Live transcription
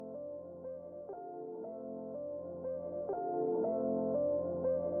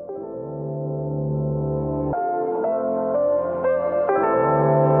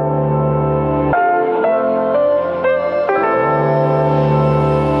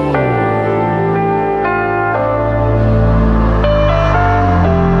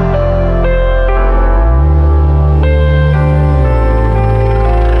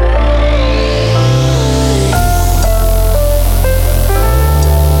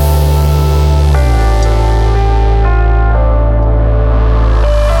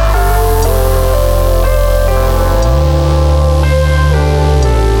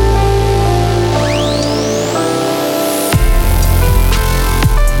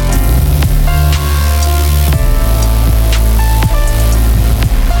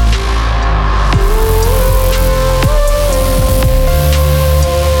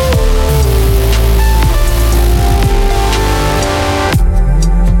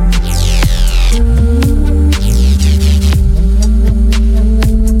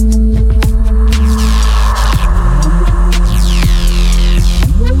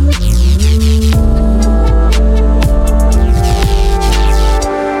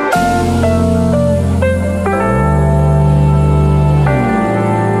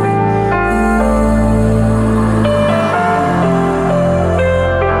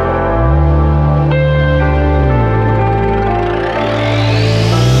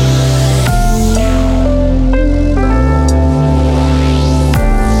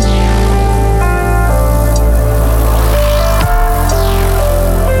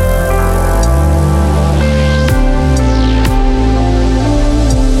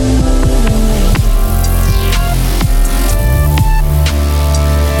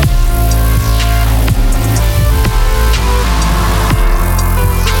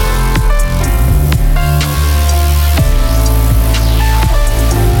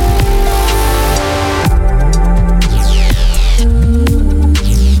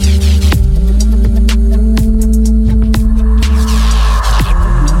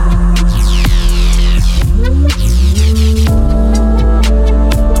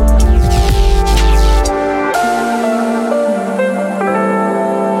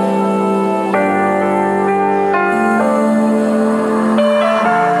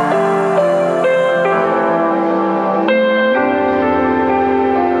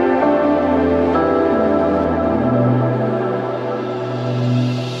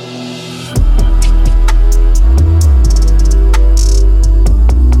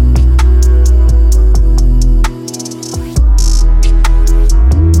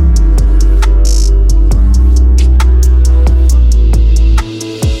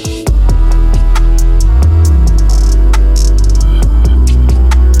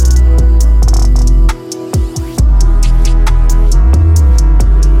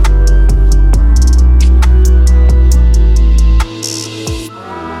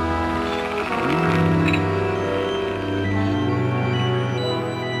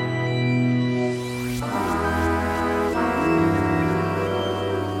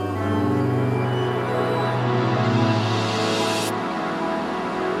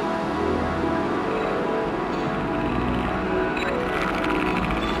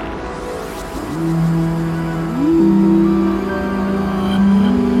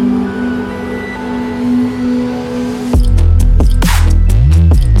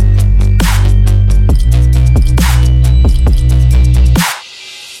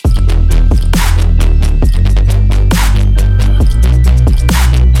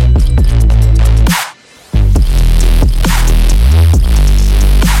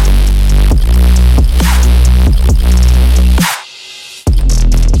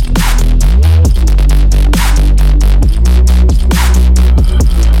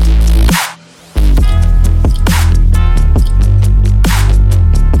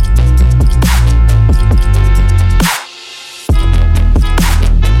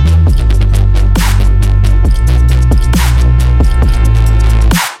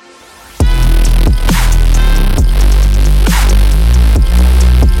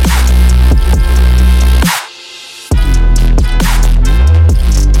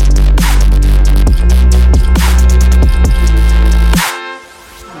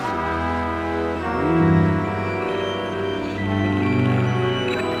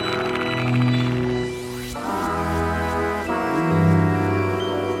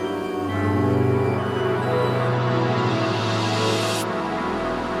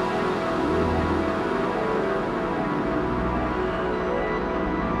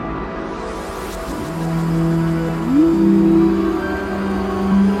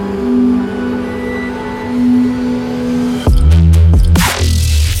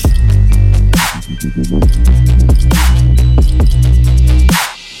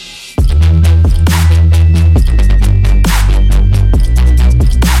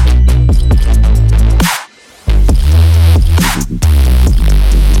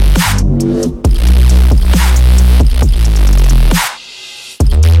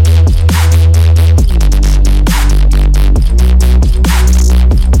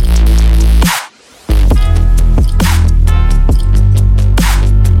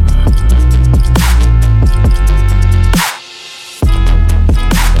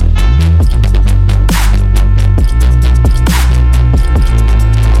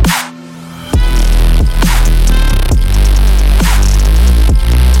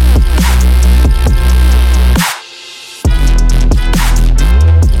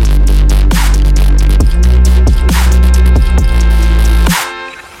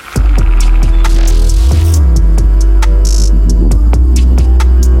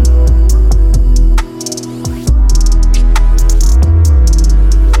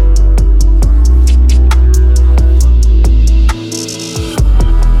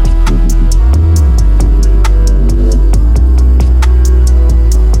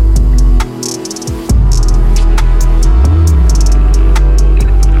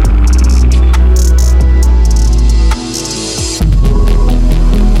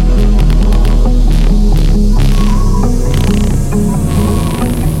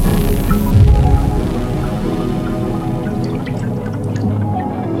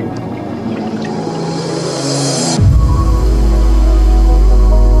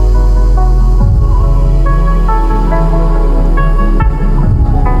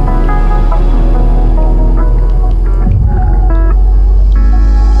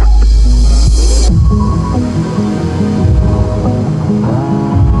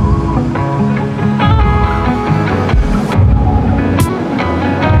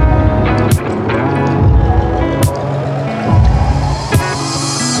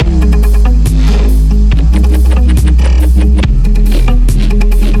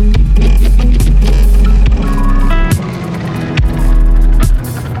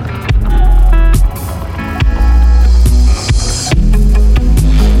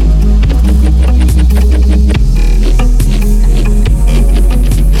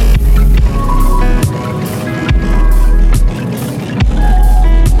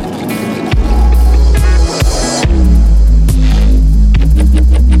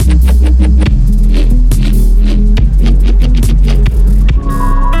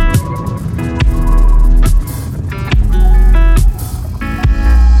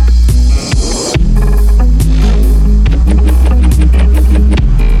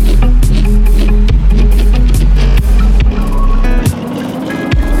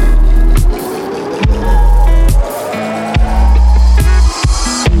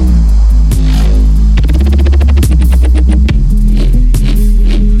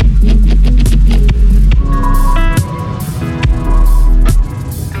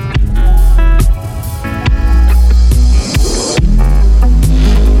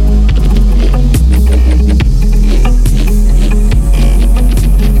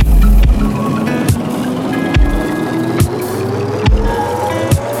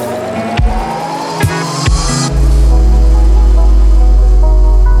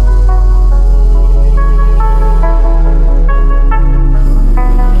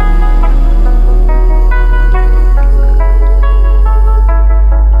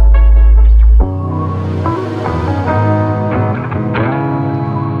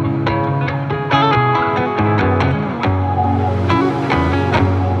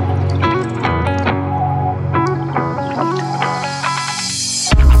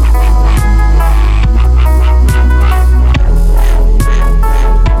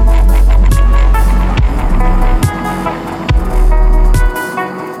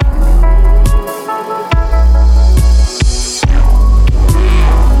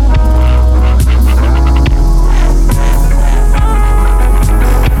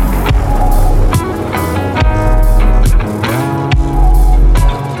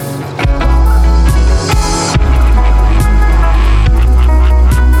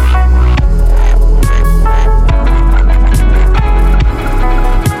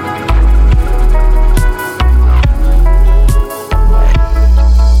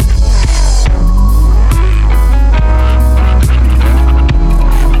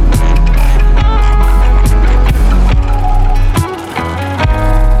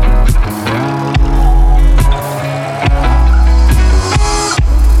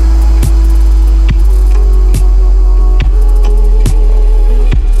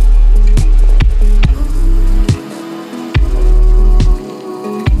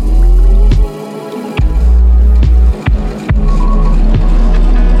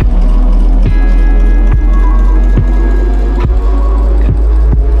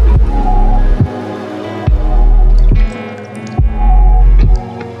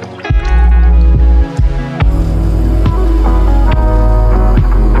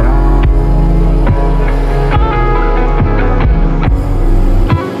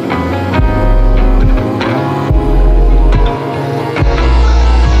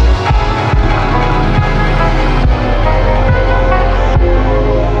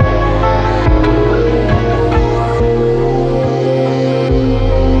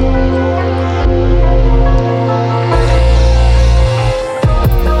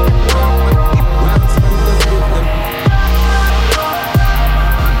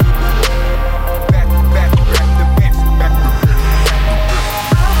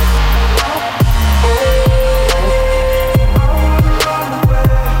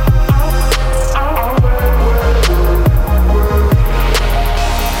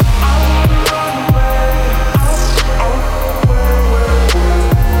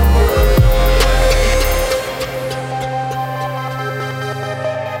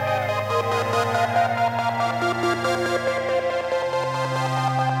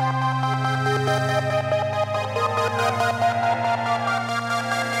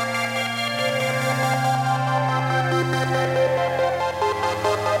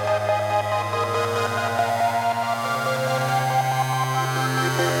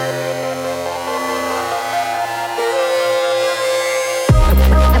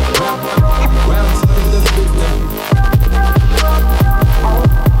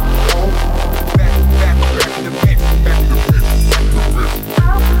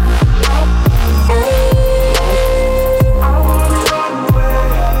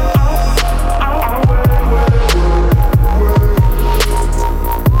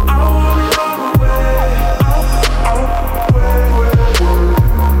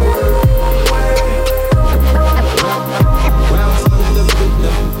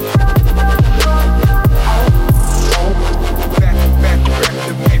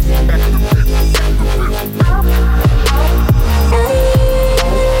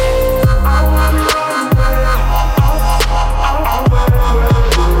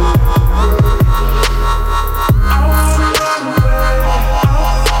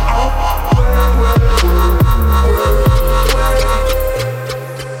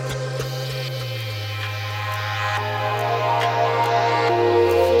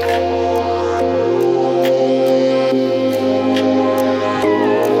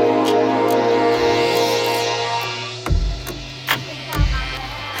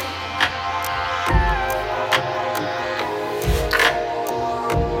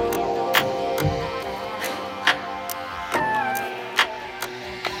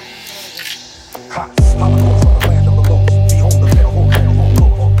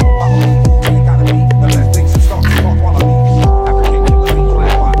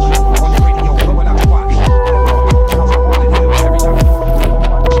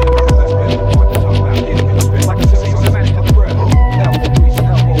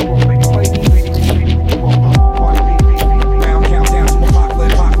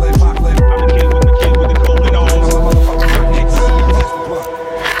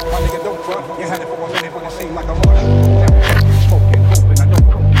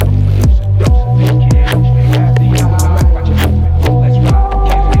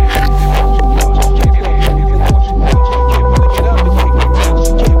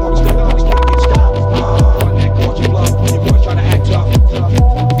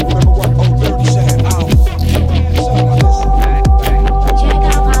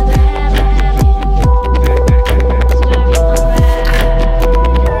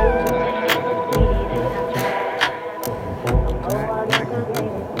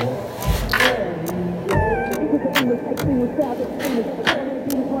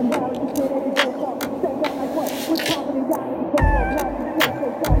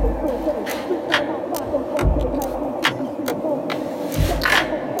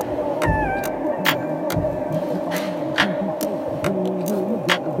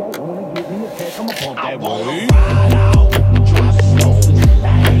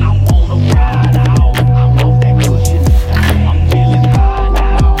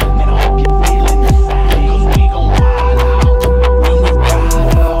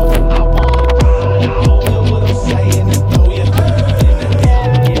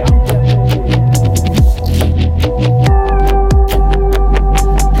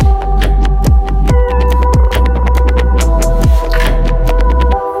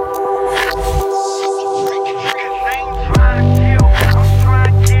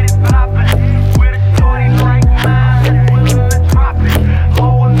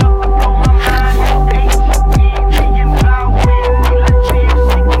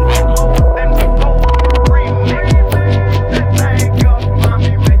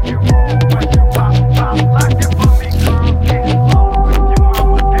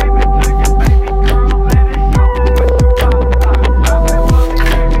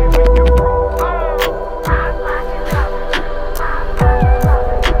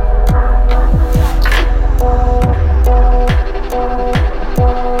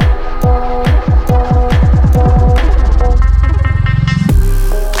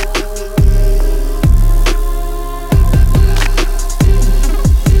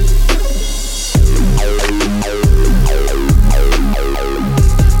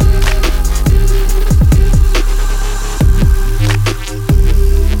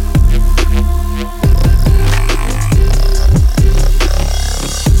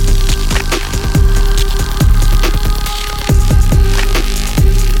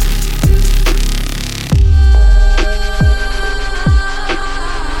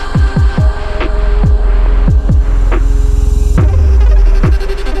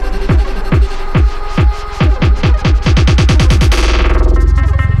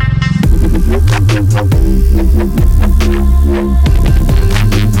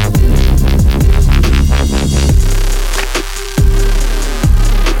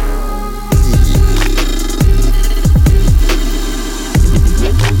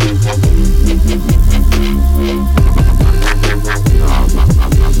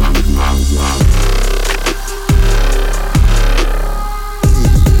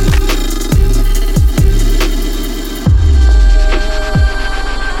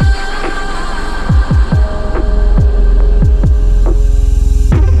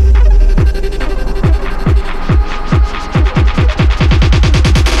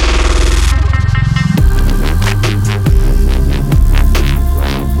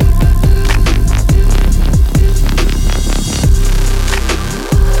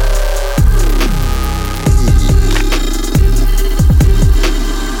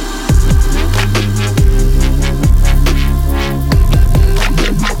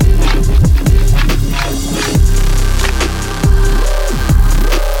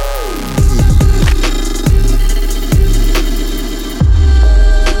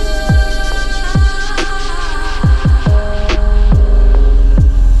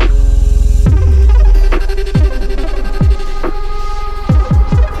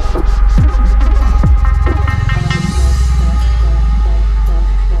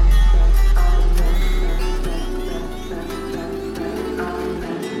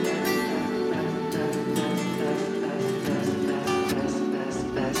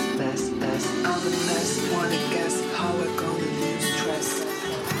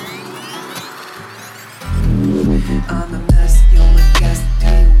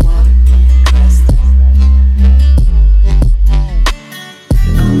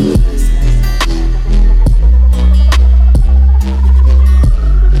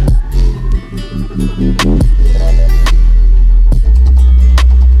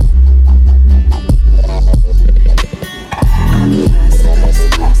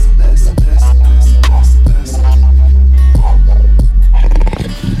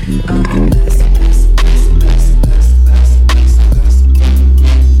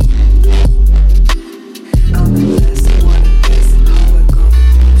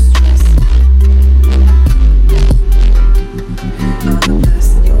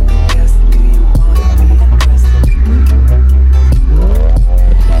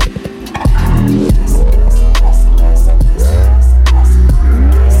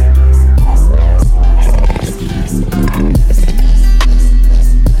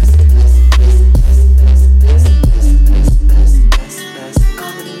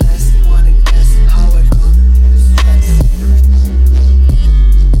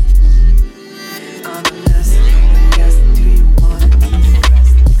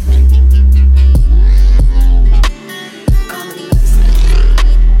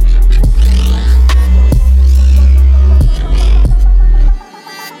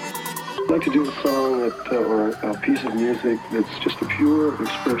It's just a pure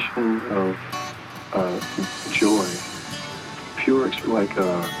expression of joy, like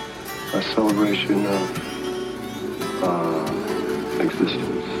a celebration of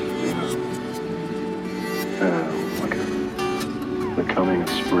existence, you know, like the coming of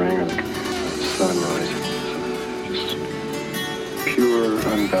spring or the sunrise. Just pure,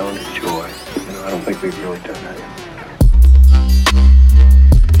 unbounded joy. You know, I don't think we've really done that yet.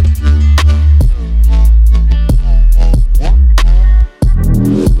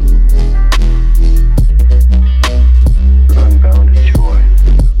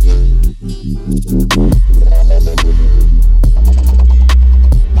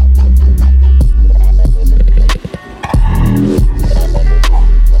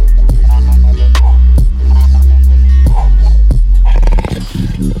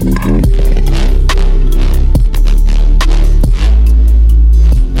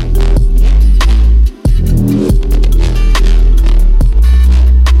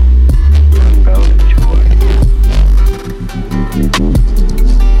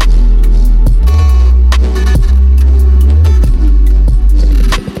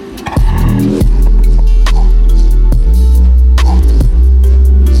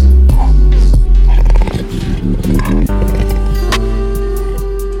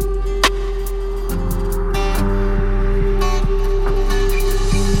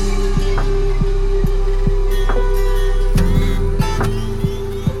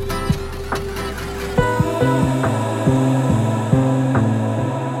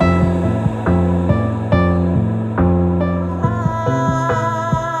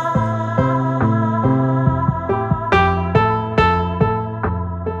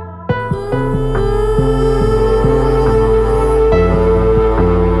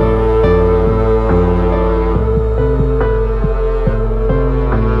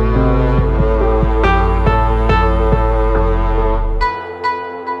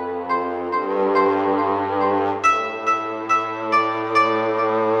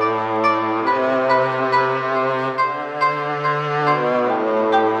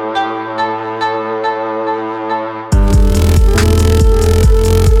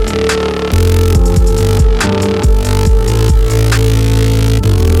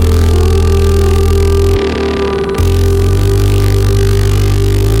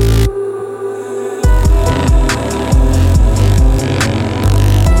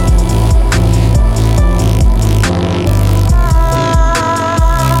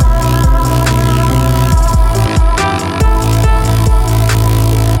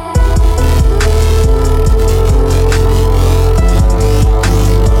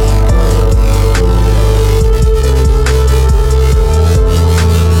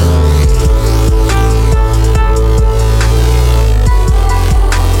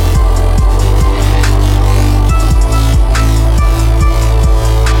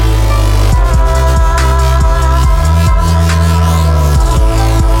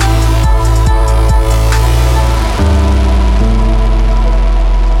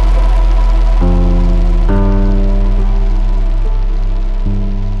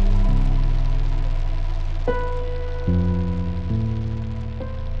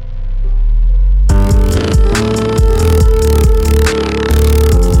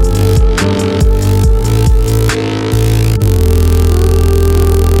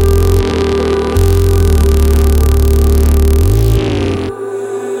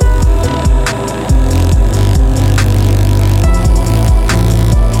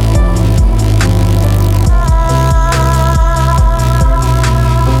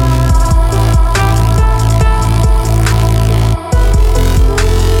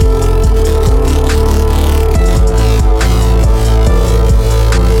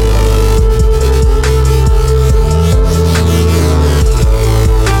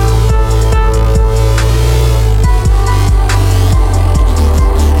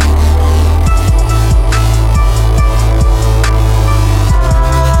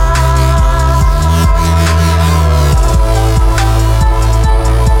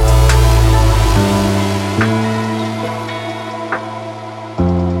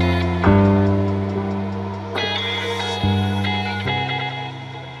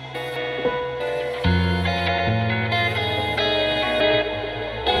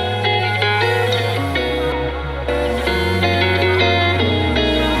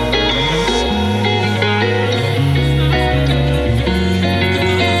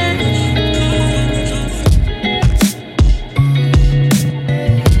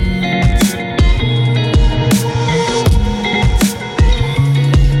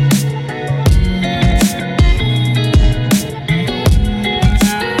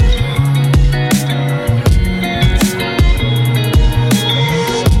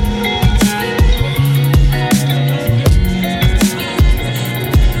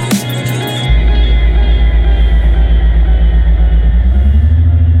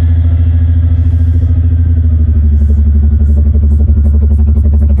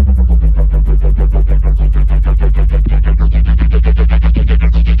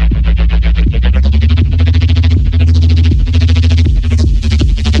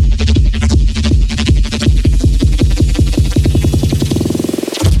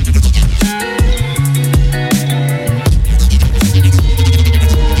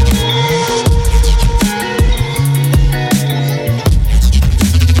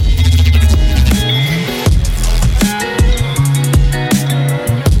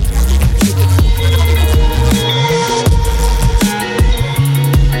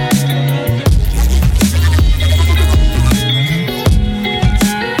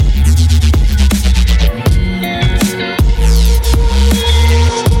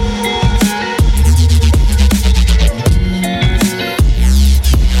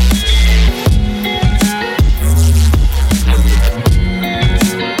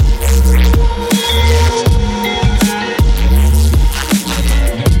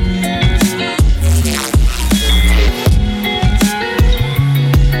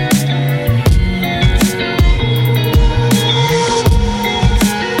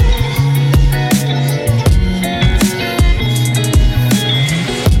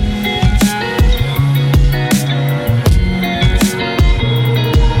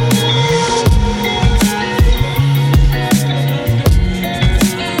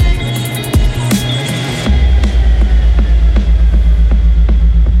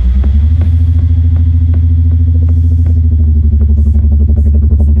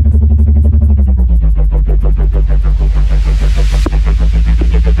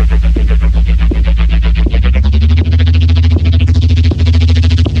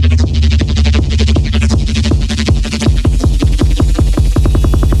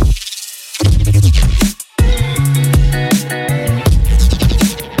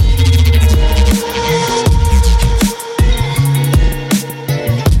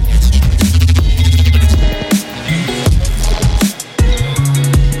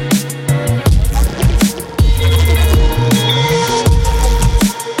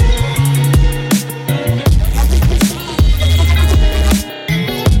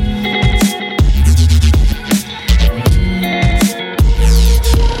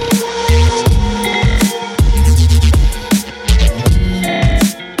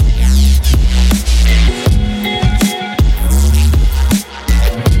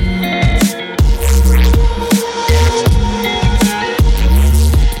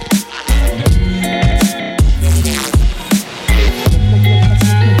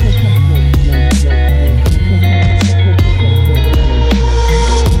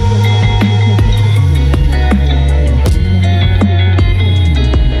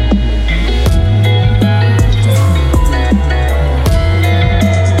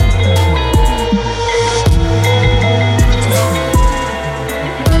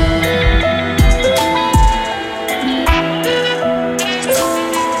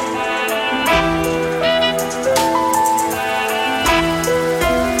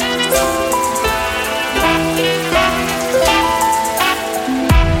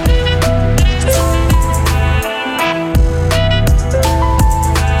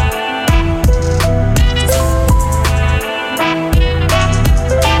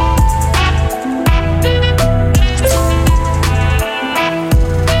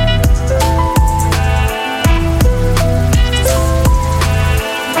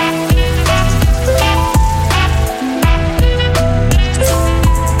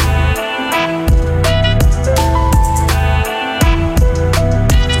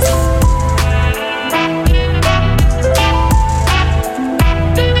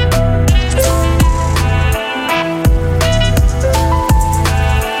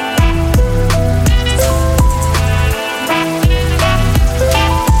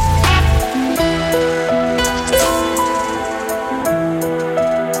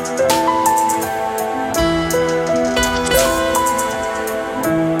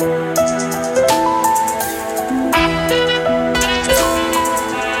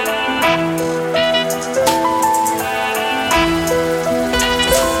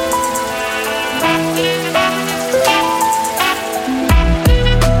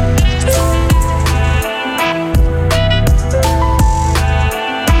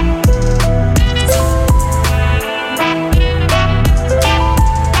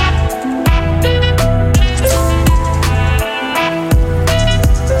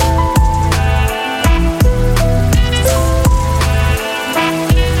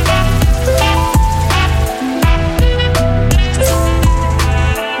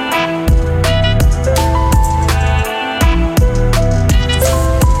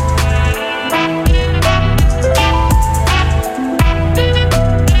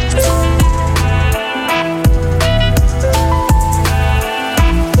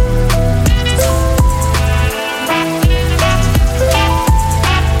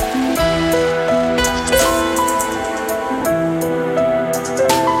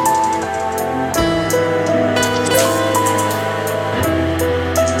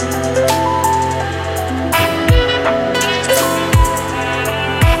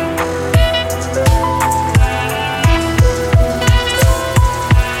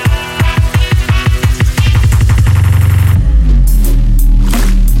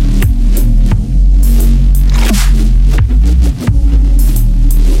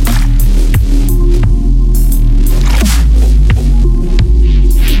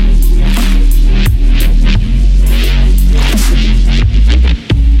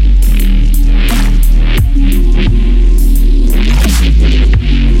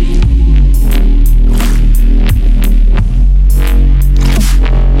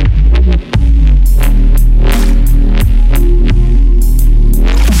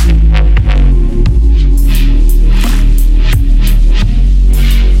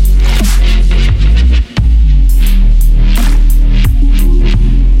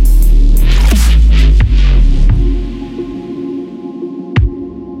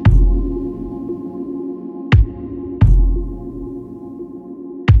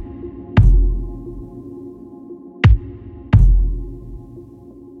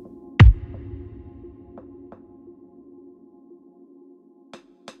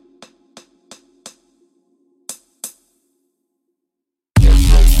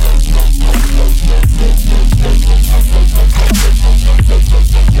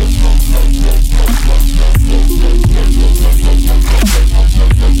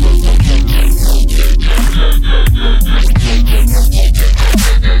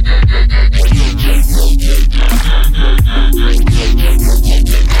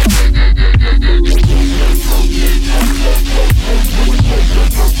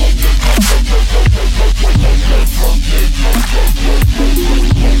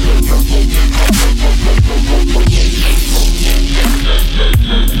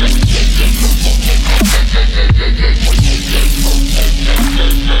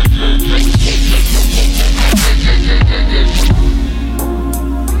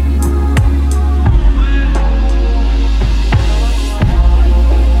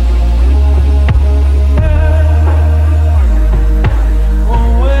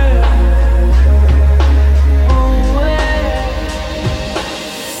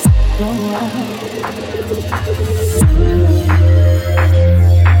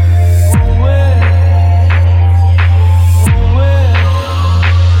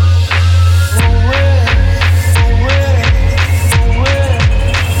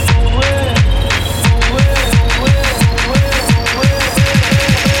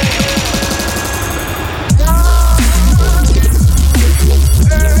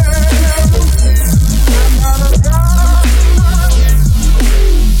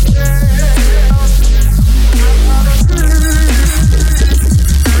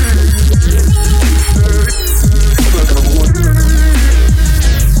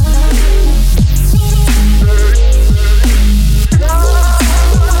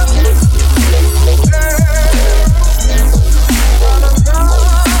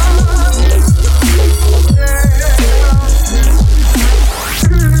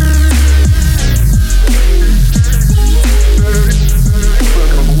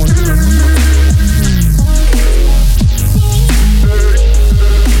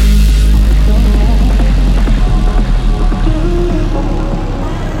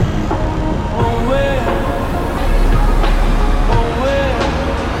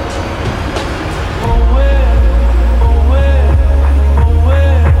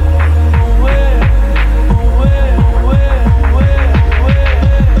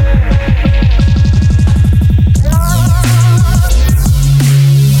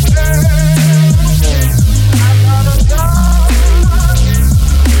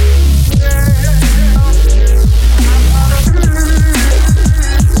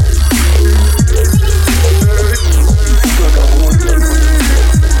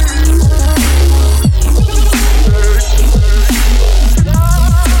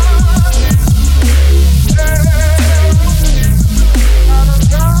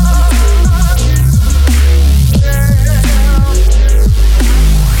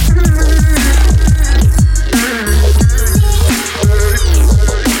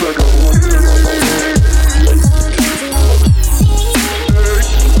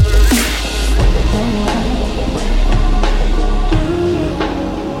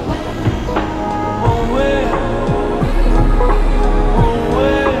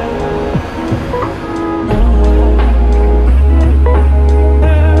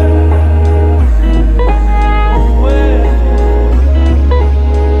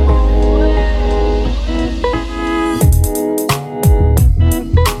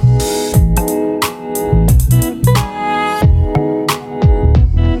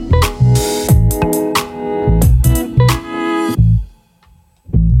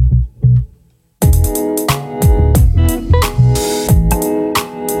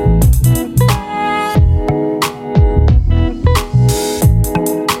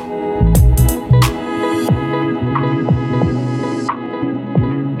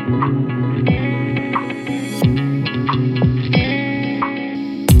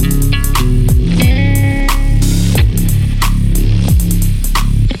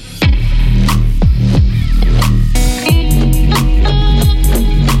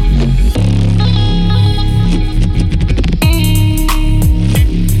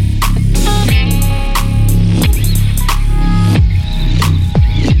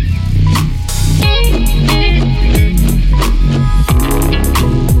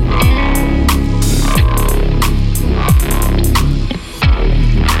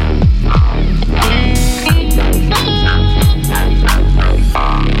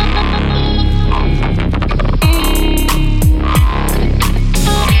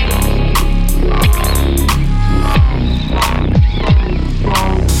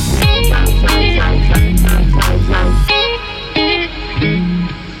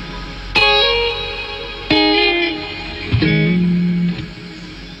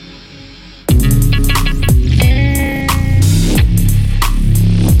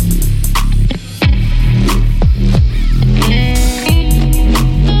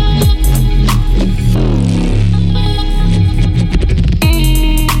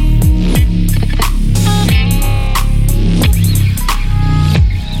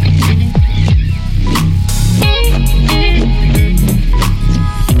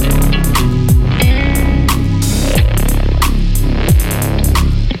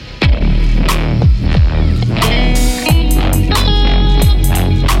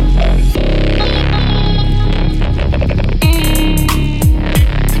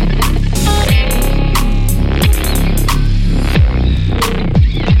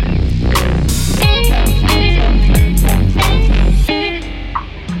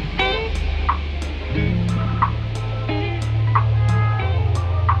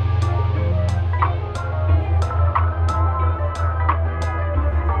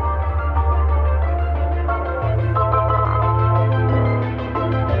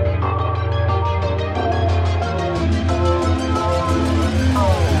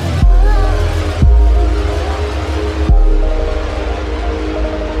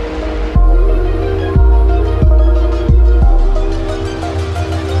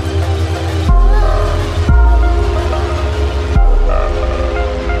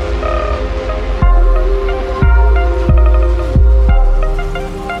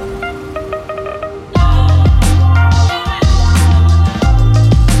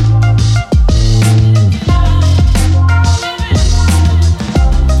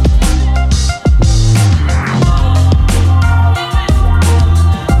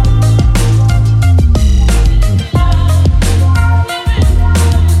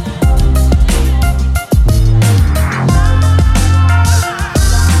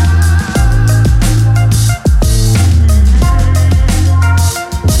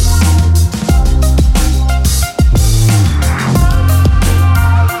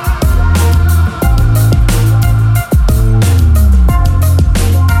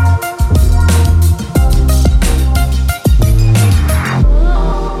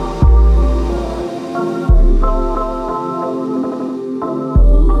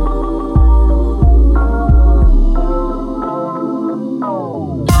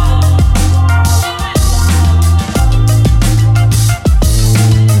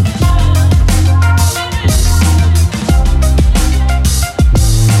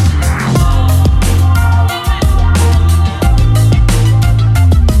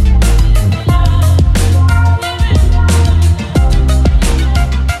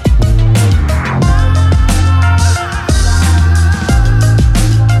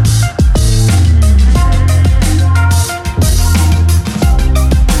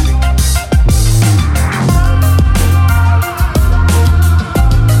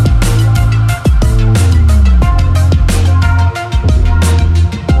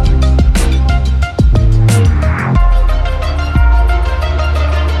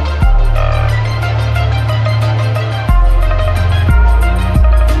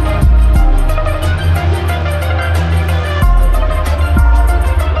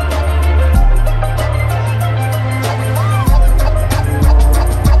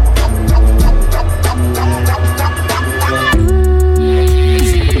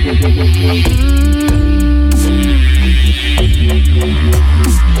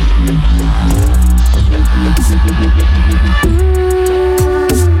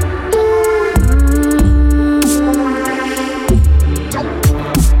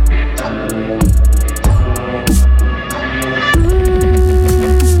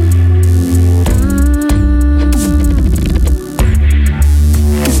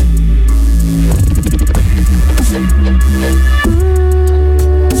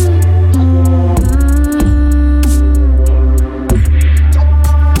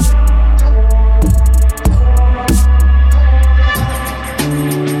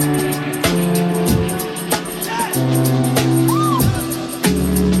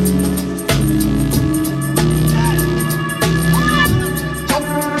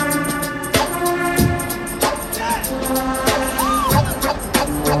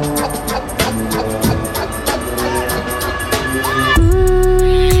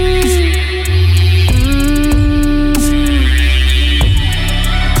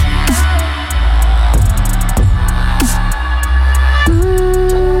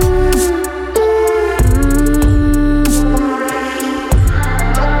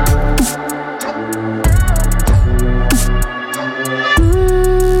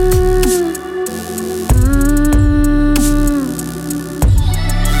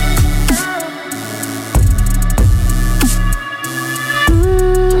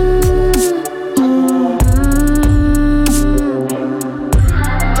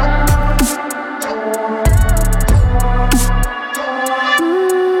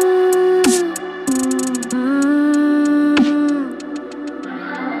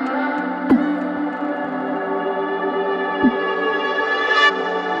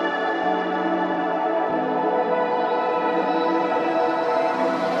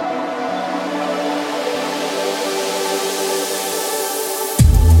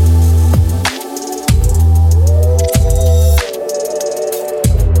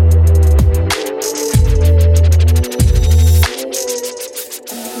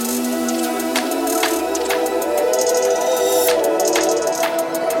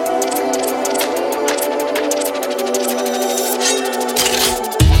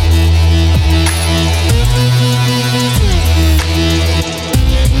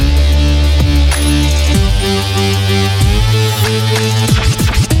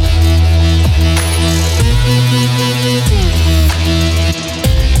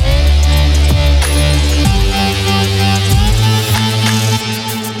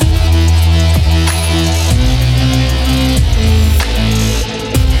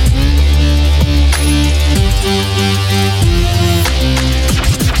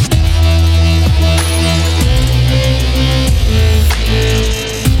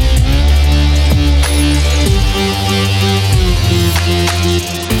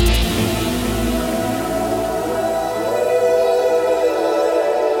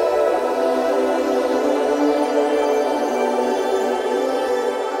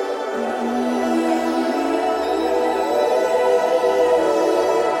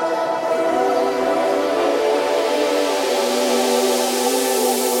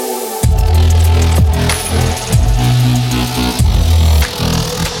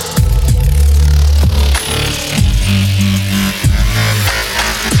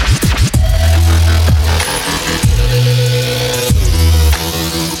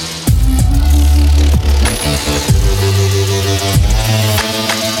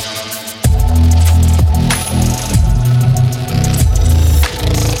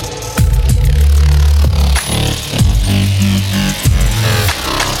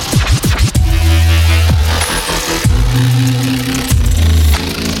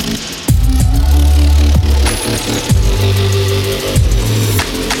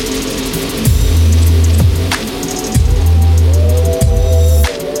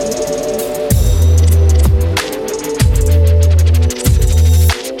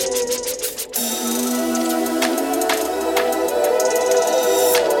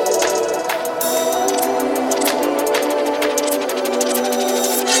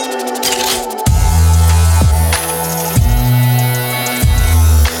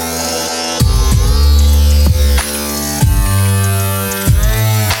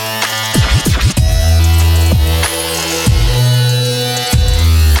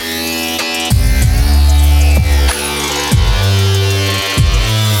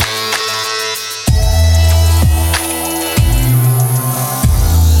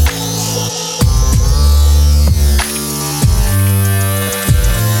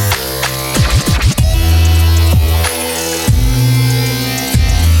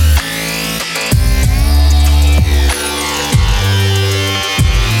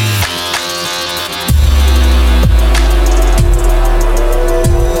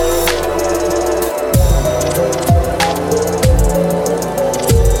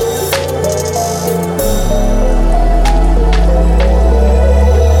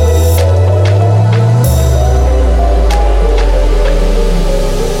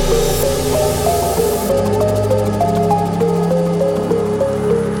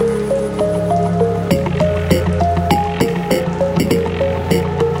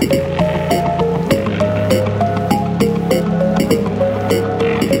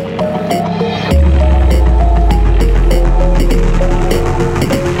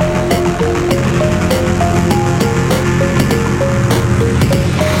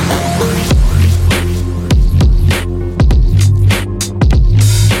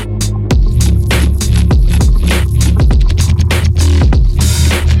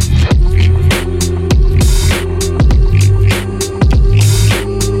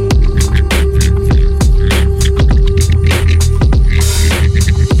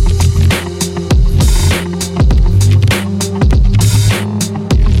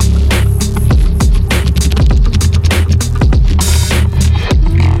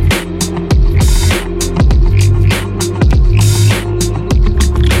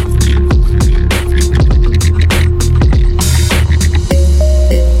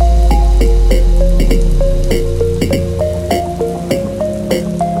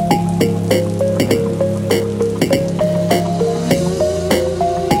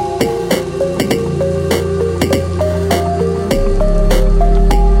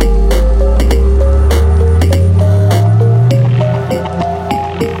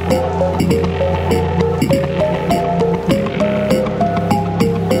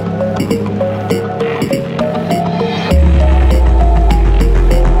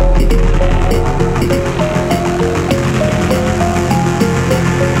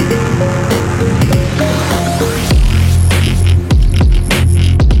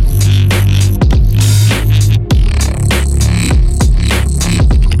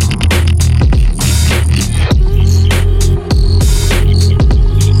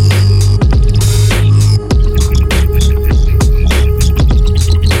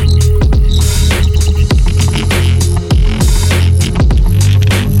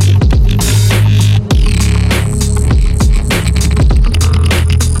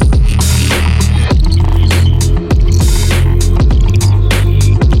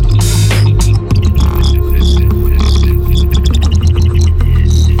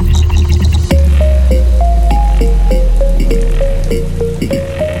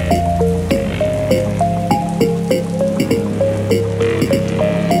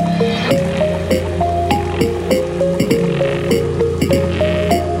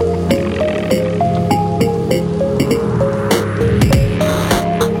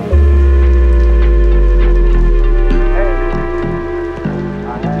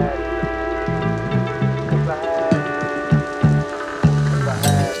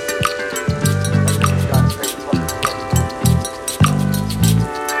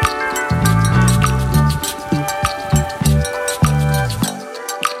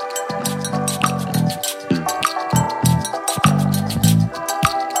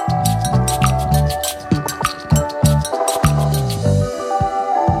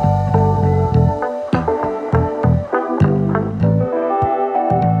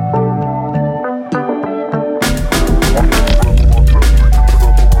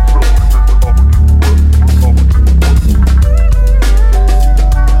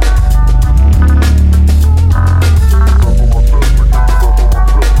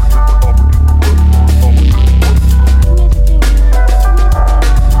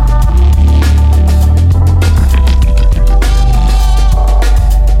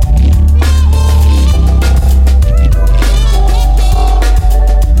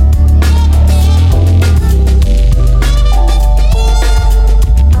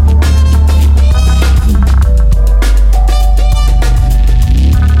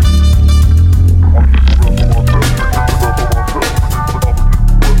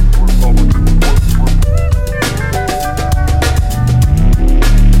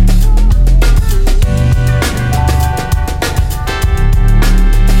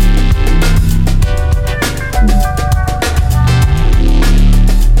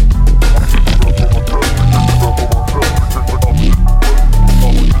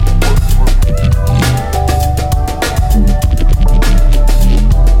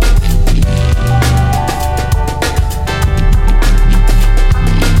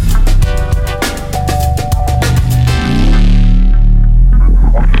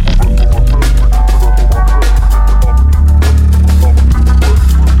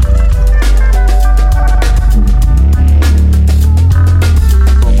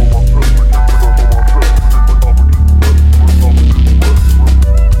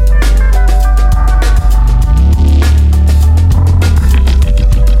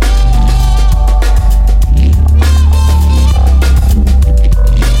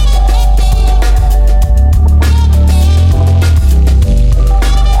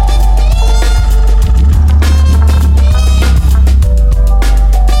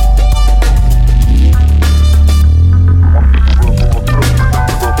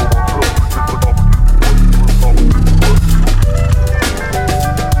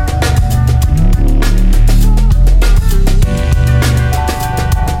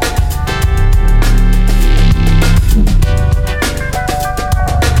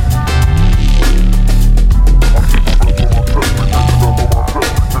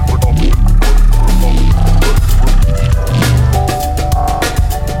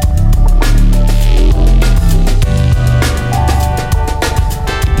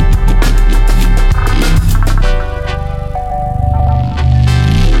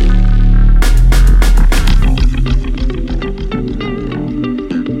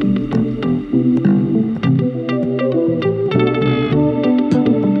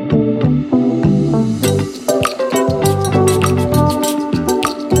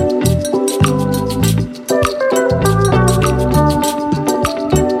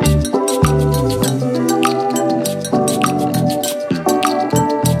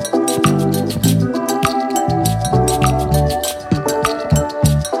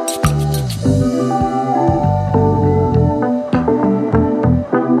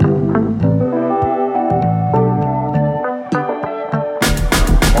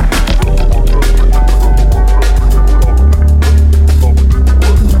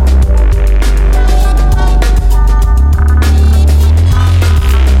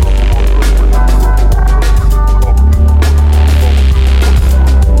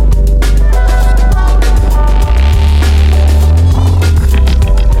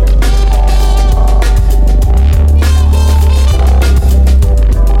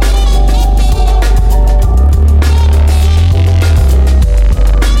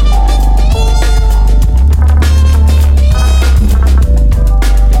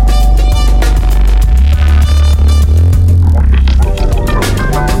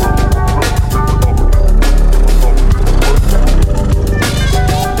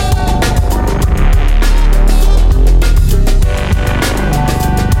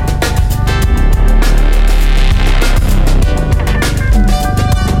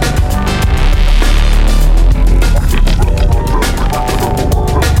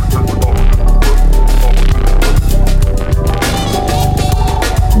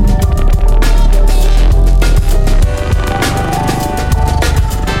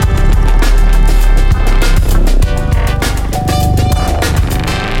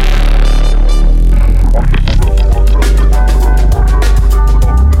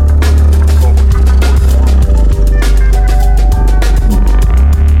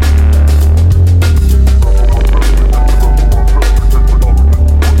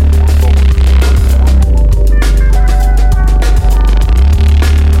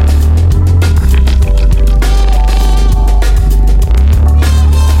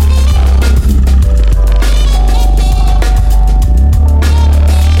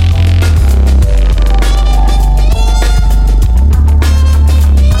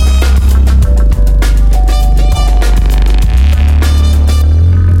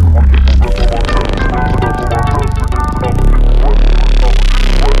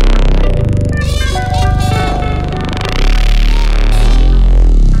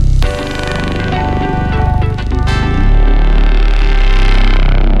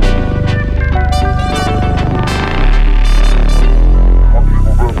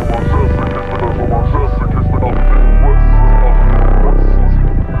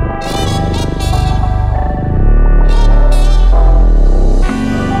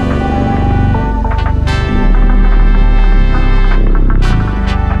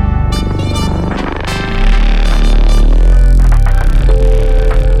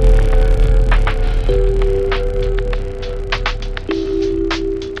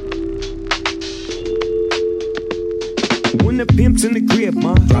 crib,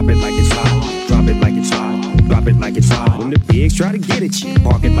 ma. Drop it like it's hot. Drop it like it's hot. Drop it like it's hot. When the pigs try to get at you,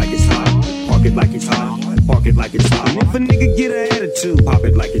 park it like it's hot. Park it like it's hot. Park it like it's hot. And if a nigga get an attitude, pop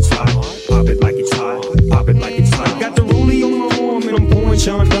it like it's hot. Pop it like it's hot. Pop it like it's hot. Got the rollie on my arm and I'm pouring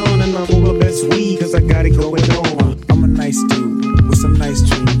Sean down and I'm all the best weed cause I got it going on. I'm a nice dude with some nice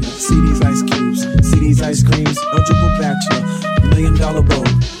dreams. See these ice cubes, see these ice creams. Eligible bachelor, $1 million bow.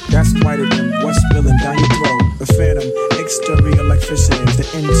 That's whiter than what's spilling down your throat. The phantom, exterior like fish eggs. The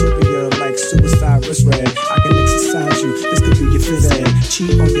interior like suicide wrist red. I can exercise you, this could be your phys ed.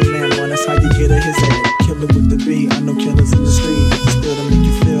 Cheat on your man, man, that's how you get a his head. Killer with the B, I know killers in the street. Still to make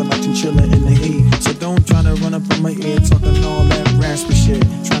you feel like chinchilla in the heat. So don't try to run up on my ear talking all that raspy shit.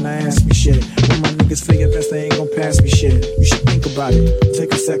 Tryna ask me shit. When my niggas figure best, they ain't gon' pass me shit. You should think about it,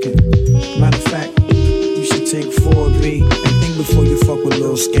 take a second. Matter of fact, you should take 4B and think before you fuck with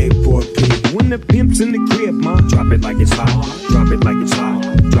little skateboard P. When the pimp's in the crib, ma, drop it like it's hot. Drop it like it's hot.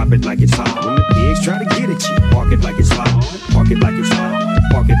 Drop it like it's hot. When the pigs try to get at you, park it like it's hot. Park it like it's hot.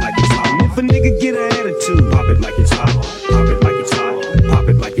 Park it like it's hot. And if a nigga get an attitude, pop it like it's hot. Pop it like it's hot. Pop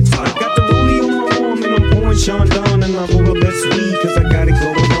it like it's hot. Got the rollie on my arm and I'm pouring Sean down and I'm all the best weed cause I got it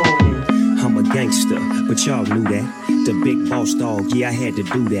going on. I'm a gangster, but y'all knew that. The big boss dog, yeah, I had to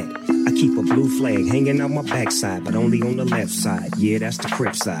do that. I keep a blue flag hanging out my backside, but only on the left side. Yeah, that's the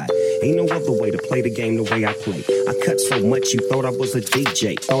crib side. Ain't no other way to play the game the way I play. I cut so much you thought I was a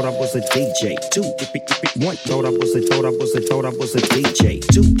DJ. Thought I was a DJ. Two, one. Thought I was a DJ.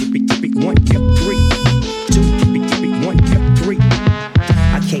 Two, one. Yep, three. Two, one. Yep, three.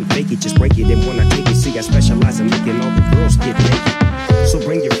 I can't fake it, just break it. And when I take it, see, I specialize in making all the girls get naked. So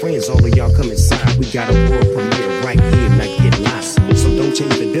bring your friends, all of y'all come inside. We got a world premiere right here, now get lost. So don't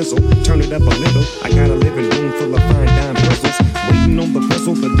change the diesel, turn it up a little. I got a living room full of fine dime bristles. Waiting on the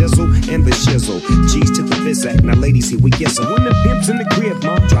pistol, the diesel, and the shizzle. G's to the Bizak, now ladies, here we get some. When the pimp's in the crib,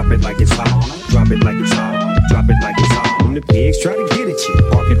 ma, drop it like it's hot. Drop it like it's hot. Drop it like it's hot. When the pigs try to get at you,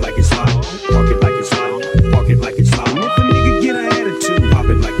 park it like it's hot. Park it like it's hot. Park it like it's hot. And if a nigga get an attitude, pop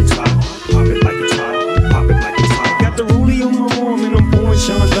it like it's hot. Pop it like it's hot. Pop it like it's hot. Got the rollie on my arm and I'm pouring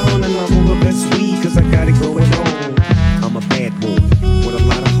Sean down and I'm all the best weed cause I got it going on. I'm a bad boy with a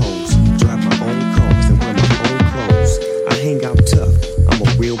lot of hoes. Drive my own cars and wear my own clothes. I hang out tough, I'm a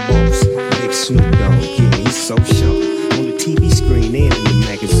real boss. Big Snoop Dogg, yeah, he's so sharp. On the TV screen and in the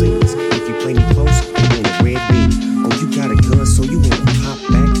magazines. If you play me close, you want a red beam. Oh, you got a gun, so you wanna pop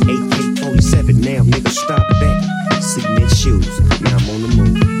back? AK-47 now, nigga, stop that. Cement shoes, now I'm on the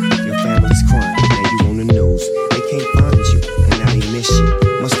move. Your family's crying, now you on the news. They can't find you, and now they miss you.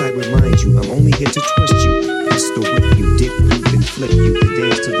 Must I remind you, I'm only here to twist you. Pistol whip you, dip you, then flip you. And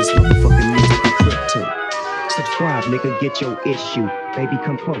dance to this motherfucking music and crip too. Subscribe, nigga, get your issue. Baby,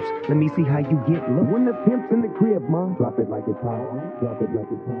 come close, let me see how you get low. When the pimp's in the crib, ma, drop it like it's hot. Drop it like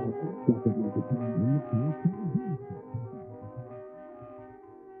it's hot. Drop it like it's hot.